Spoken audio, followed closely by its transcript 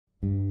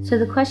So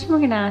the question we're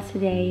going to ask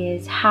today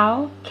is,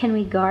 how can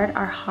we guard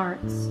our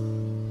hearts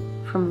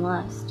from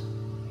lust?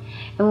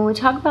 And when we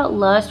talk about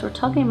lust, we're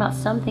talking about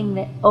something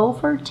that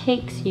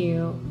overtakes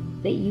you,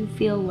 that you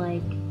feel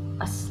like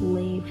a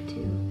slave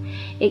to.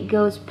 It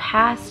goes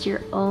past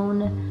your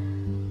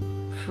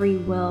own free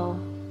will,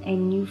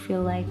 and you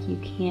feel like you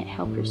can't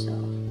help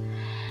yourself.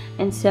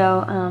 And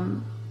so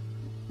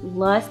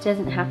lust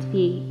doesn't have to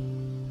be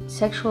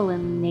sexual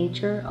in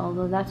nature,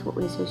 although that's what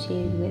we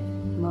associate with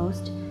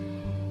most.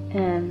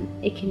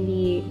 It can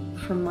be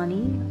for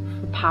money,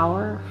 for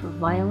power, for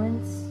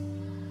violence.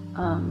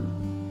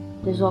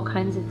 There's all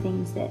kinds of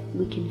things that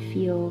we can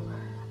feel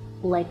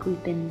like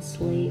we've been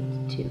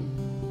enslaved to.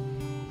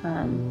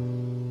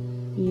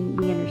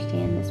 We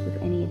understand this with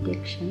any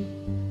addiction.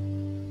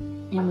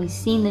 And we've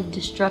seen the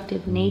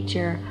destructive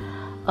nature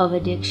of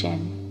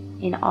addiction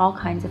in all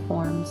kinds of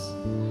forms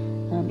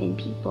in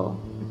people.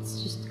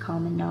 It's just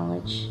common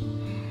knowledge.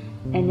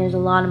 And there's a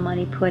lot of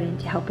money put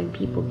into helping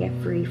people get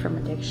free from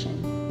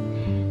addiction.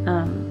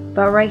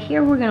 But right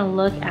here we're going to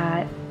look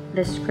at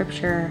the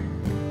scripture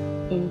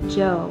in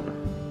Job.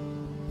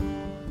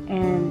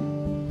 And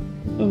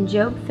in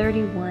Job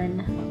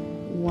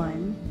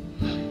 31:1,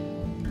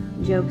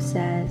 Job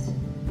says,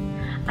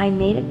 "I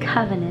made a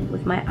covenant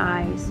with my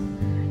eyes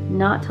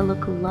not to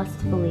look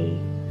lustfully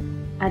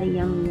at a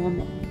young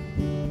woman."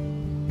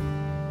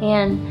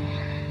 And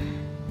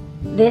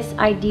this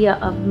idea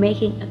of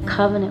making a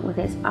covenant with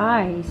his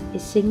eyes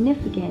is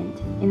significant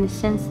in the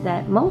sense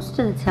that most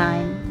of the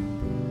time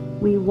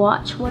we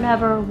watch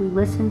whatever, we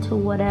listen to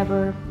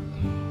whatever,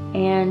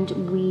 and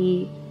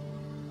we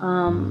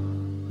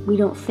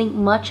don't think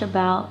much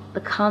about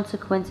the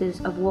consequences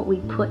of what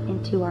we put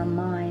into our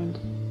mind,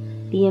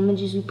 the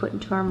images we put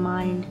into our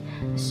mind,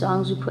 the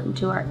songs we put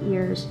into our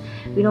ears.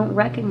 We don't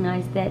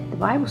recognize that the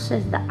Bible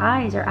says the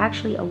eyes are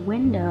actually a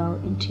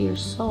window into your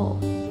soul.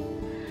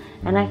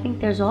 And I think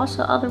there's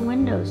also other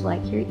windows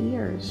like your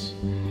ears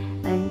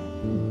and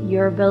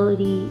your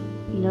ability,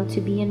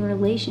 to be in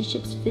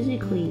relationships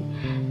physically.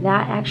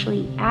 That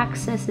actually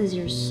accesses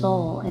your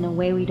soul in a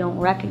way we don't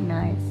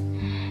recognize.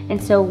 And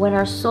so when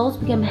our souls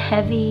become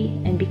heavy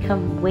and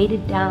become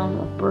weighted down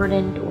or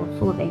burdened or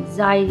full of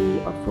anxiety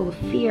or full of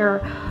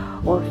fear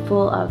or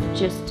full of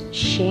just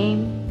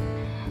shame,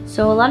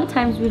 so a lot of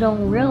times we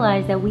don't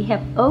realize that we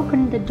have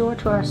opened the door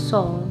to our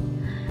soul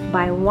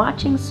by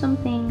watching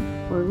something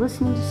or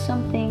listening to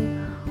something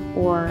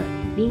or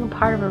being a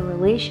part of a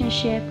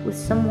relationship with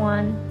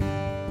someone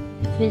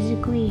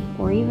physically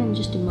or even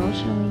just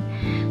emotionally.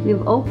 We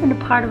have opened a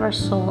part of our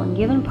soul and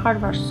given a part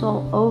of our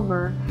soul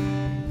over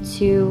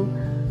to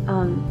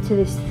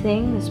this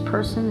thing, this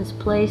person, this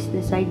place,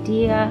 this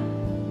idea,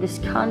 this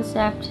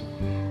concept.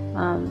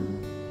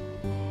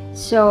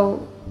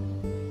 So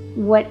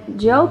what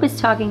Job is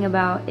talking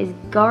about is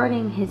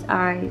guarding his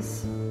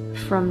eyes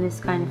from this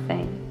kind of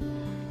thing.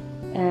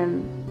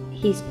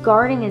 He's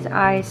guarding his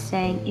eyes,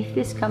 saying, if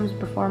this comes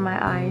before my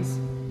eyes,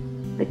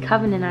 the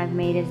covenant I've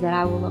made is that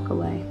I will look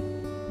away.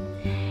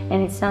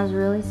 And it sounds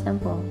really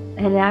simple,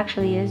 and it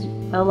actually is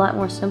a lot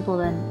more simple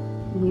than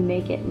we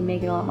make it. We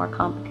make it a lot more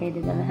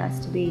complicated than it has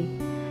to be.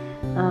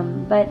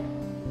 But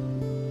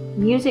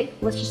music,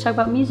 let's just talk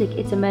about music.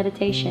 It's a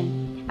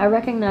meditation. I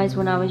recognized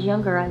when I was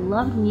younger, I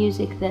loved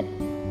music that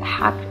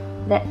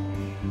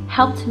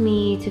helped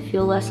me to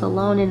feel less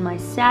alone in my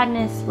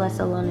sadness, less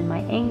alone in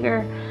my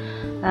anger.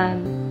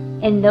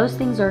 And those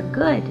things are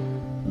good,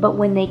 but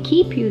when they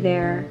keep you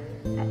there,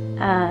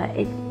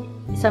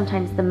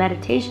 sometimes the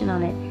meditation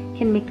on it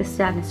can make the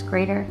sadness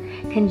greater,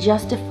 can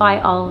justify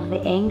all of the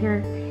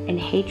anger and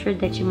hatred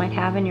that you might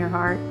have in your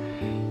heart.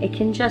 It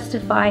can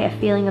justify a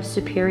feeling of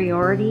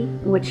superiority,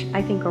 which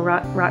I think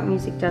rock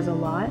music does a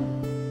lot,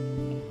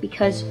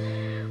 because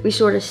we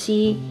sort of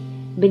see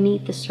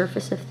beneath the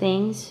surface of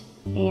things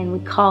and we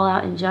call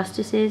out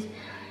injustices.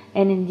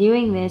 And in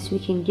doing this, we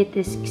can get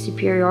this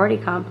superiority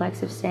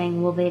complex of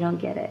saying, well, they don't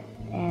get it.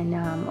 And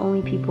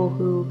only people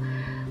who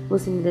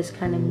listen to this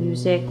kind of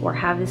music or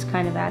have this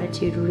kind of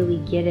attitude really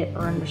get it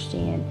or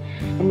understand.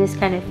 And this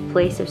kind of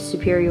place of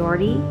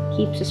superiority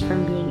keeps us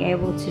from being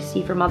able to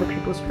see from other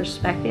people's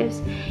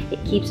perspectives. It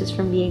keeps us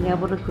from being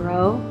able to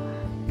grow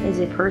as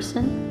a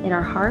person in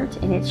our heart,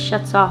 and it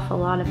shuts off a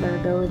lot of our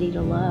ability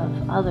to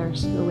love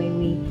others the way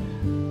we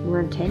were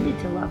intended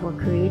to love, or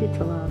created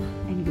to love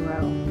and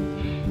grow.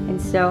 And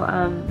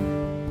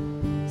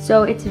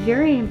so it's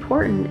very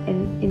important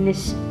in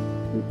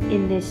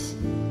this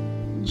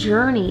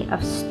journey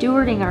of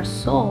stewarding our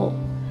soul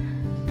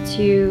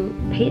to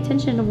pay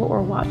attention to what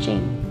we're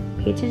watching,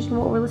 pay attention to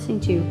what we're listening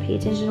to, pay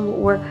attention to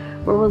what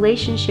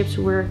relationships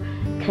we're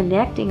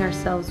connecting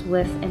ourselves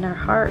with in our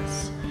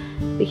hearts,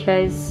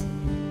 because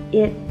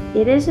it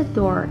is a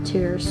door to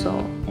your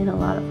soul in a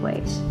lot of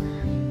ways.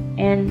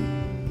 And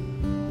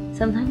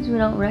sometimes we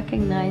don't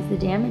recognize the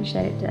damage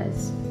that it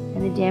does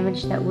and the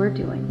damage that we're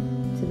doing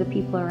to the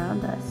people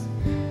around us.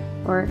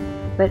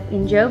 But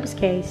in Job's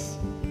case,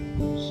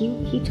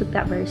 he took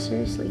that very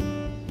seriously,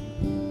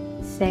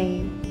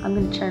 saying, I'm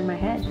going to turn my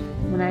head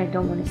when I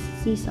don't want to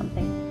see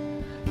something.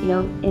 You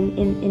know,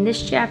 in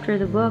this chapter of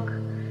the book,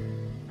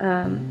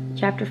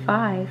 chapter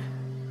 5,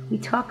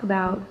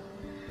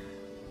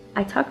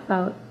 I talk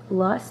about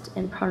lust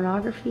and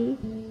pornography,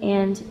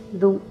 and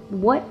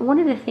one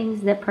of the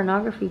things that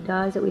pornography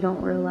does that we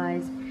don't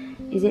realize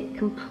is it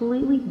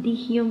completely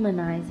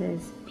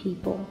dehumanizes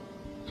people.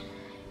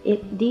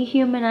 It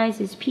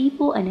dehumanizes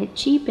people, and it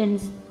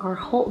cheapens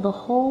the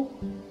whole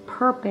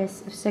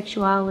purpose of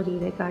sexuality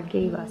that God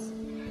gave us.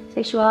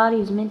 Sexuality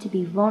was meant to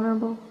be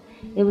vulnerable.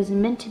 It was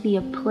meant to be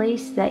a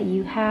place that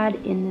you had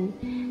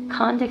in the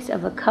context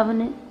of a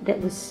covenant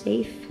that was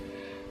safe,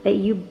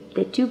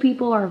 that two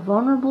people are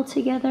vulnerable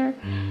together,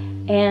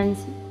 and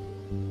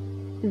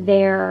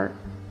they're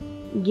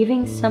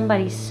giving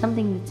somebody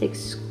something that's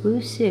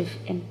exclusive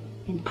and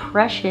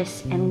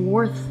precious and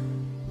worth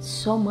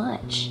so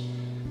much.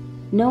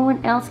 No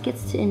one else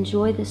gets to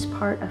enjoy this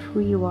part of who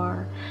you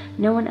are.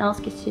 No one else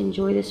gets to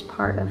enjoy this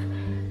part of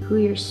who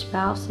your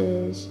spouse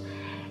is.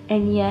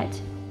 And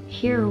yet,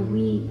 here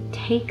we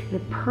take the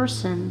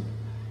person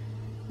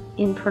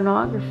in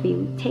pornography,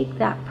 we take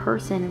that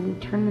person and we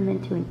turn them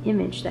into an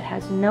image that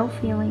has no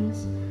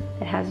feelings,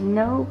 that has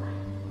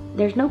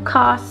there's no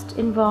cost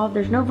involved,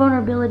 there's no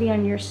vulnerability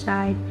on your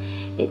side.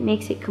 It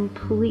makes it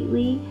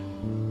completely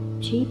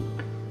cheap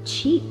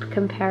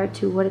compared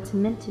to what it's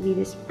meant to be,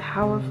 this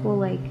powerful,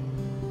 like,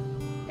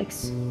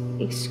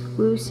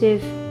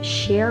 exclusive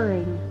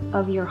sharing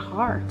of your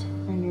heart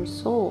and your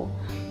soul.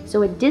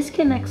 So it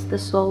disconnects the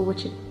soul,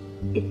 which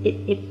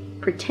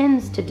it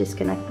pretends to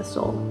disconnect the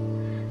soul,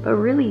 but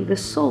really the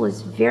soul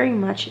is very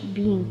much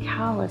becoming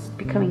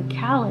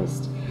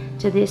calloused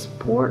to this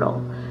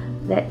portal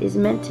that is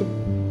meant to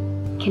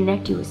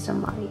connect you with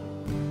somebody,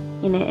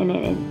 and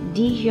it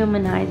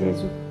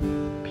dehumanizes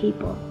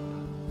people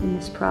in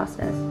this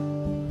process.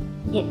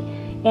 It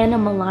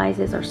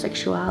animalizes our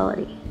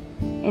sexuality.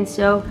 And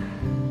so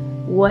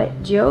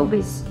what Job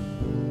is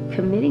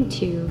committing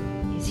to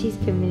is he's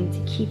committing to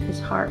keep his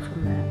heart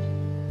from that.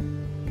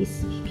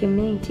 He's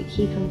committing to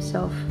keep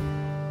himself,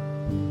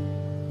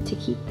 to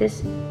keep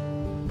this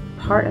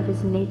part of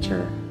his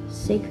nature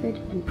sacred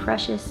and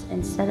precious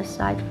and set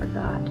aside for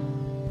God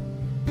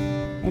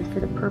and for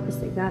the purpose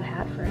that God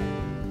had for him.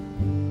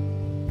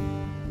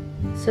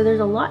 So there's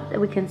a lot that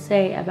we can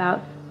say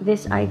about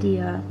this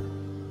idea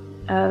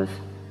of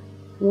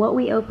what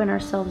we open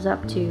ourselves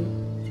up to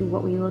through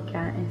what we look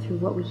at and through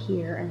what we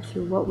hear and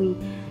through what we,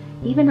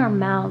 even our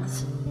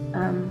mouths,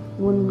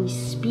 when we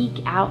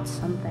speak out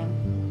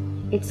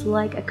something, it's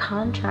like a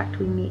contract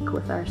we make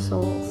with our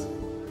souls.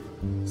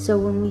 So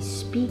when we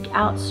speak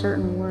out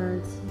certain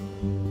words,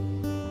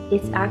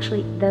 it's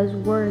actually, those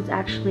words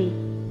actually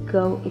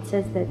go, it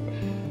says that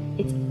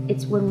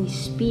it's when we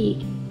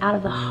speak, out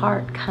of the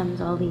heart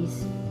comes all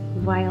these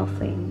vile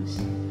things.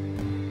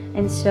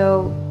 And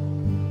so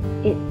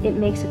it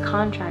makes a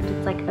contract.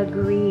 It's like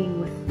agreeing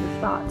with the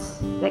thoughts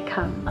that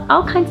come.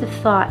 All kinds of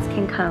thoughts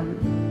can come.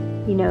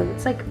 You know,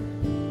 it's like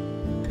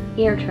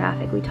air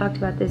traffic. We talked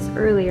about this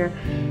earlier.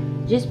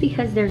 Just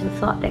because there's a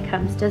thought that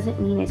comes doesn't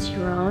mean it's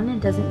your own.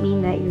 It doesn't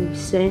mean that you've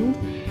sinned.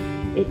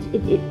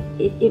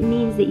 It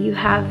means that you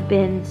have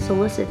been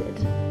solicited.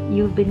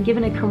 You've been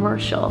given a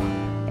commercial,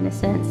 in a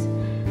sense.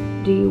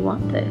 Do you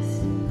want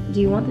this? Do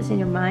you want this in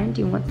your mind?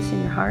 Do you want this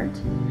in your heart?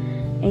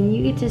 And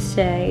you get to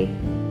say,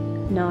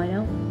 no, I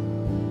don't.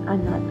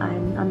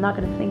 I'm not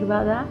going to think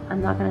about that.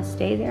 I'm not going to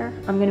stay there.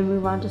 I'm going to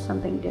move on to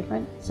something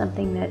different,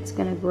 something that's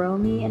going to grow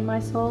me in my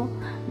soul,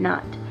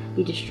 not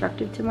be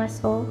destructive to my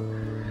soul.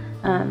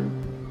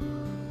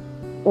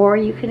 Or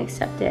you can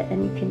accept it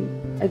and you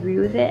can agree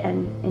with it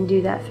and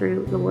do that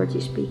through the words you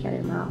speak out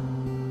of your mouth.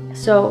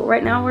 So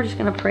right now we're just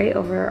going to pray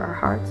over our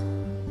hearts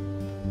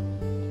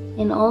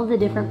and all of the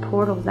different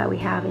portals that we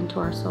have into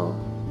our soul.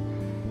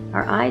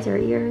 Our eyes, our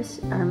ears,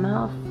 our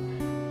mouth,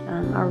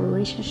 our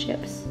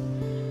relationships.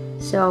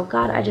 So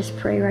God, I just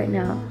pray right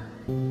now,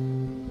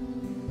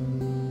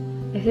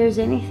 if there's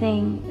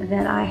anything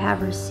that I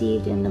have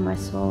received into my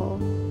soul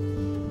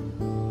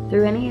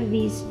through any of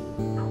these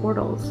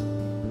portals,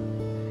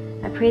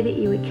 I pray that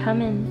you would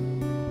come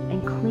in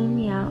and clean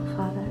me out,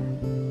 Father.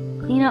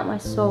 Clean out my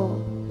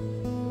soul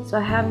so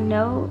I have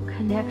no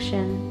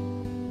connection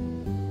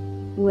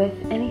with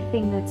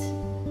anything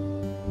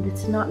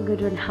that's not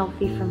good and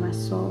healthy for my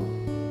soul.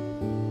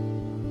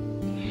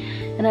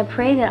 And I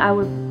pray that I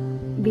would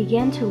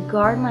begin to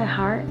guard my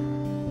heart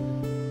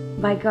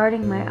by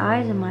guarding my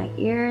eyes and my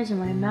ears and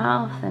my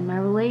mouth and my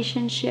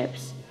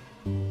relationships,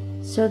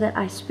 so that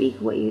I speak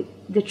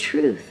the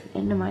truth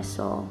into my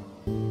soul,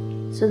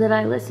 so that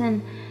I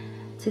listen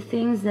to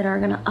things that are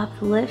going to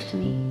uplift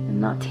me and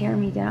not tear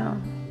me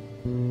down,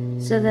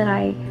 so that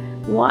I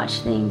watch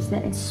things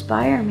that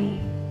inspire me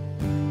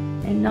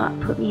and not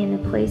put me in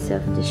a place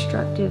of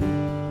destructive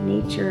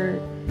nature,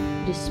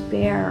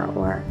 despair,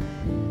 or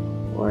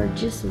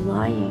just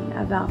lying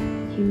about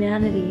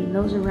humanity and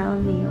those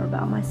around me or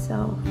about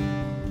myself.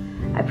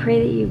 I pray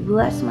that you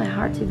bless my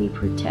heart to be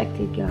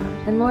protected, God.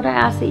 And Lord, I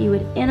ask that you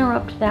would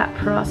interrupt that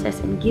process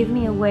and give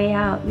me a way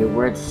out. Your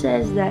word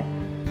says that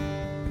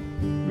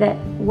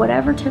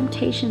whatever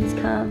temptations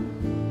come,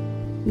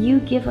 You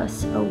give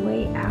us a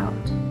way out,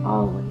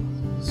 always.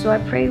 So I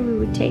pray we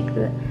would take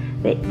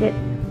that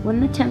when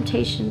the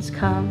temptations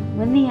come,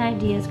 when the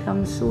ideas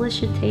come, the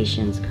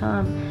solicitations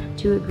come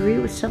to agree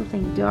with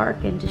something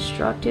dark and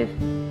destructive,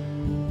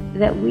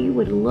 that we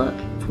would look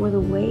for the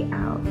way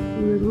out.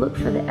 We would look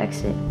for the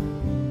exit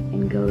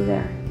and go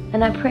there.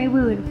 And I pray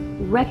we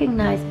would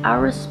recognize our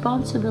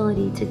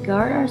responsibility to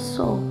guard our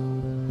soul,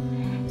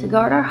 to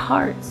guard our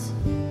hearts.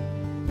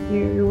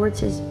 Your word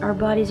says our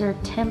bodies are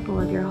a temple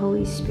of your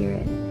Holy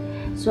Spirit.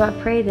 So I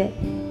pray that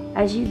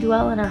as you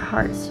dwell in our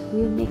hearts,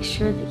 we would make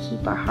sure to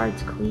keep our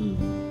hearts clean,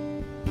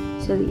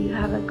 so that you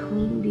have a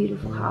clean,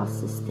 beautiful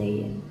house to stay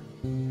in.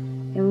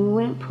 And we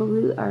wouldn't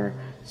pollute our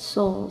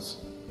souls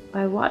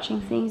by watching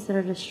things that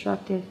are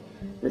destructive,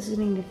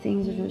 listening to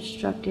things that are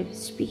destructive,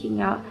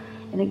 speaking out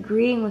and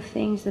agreeing with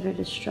things that are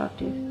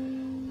destructive,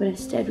 but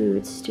instead we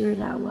would steward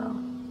that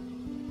well.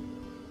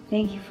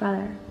 Thank you,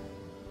 Father,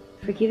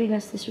 for giving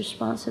us this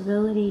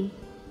responsibility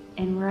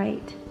and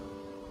right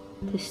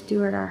to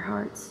steward our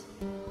hearts.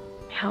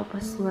 Help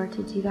us, Lord,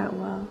 to do that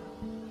well.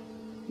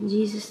 In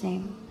Jesus'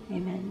 name,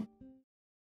 amen.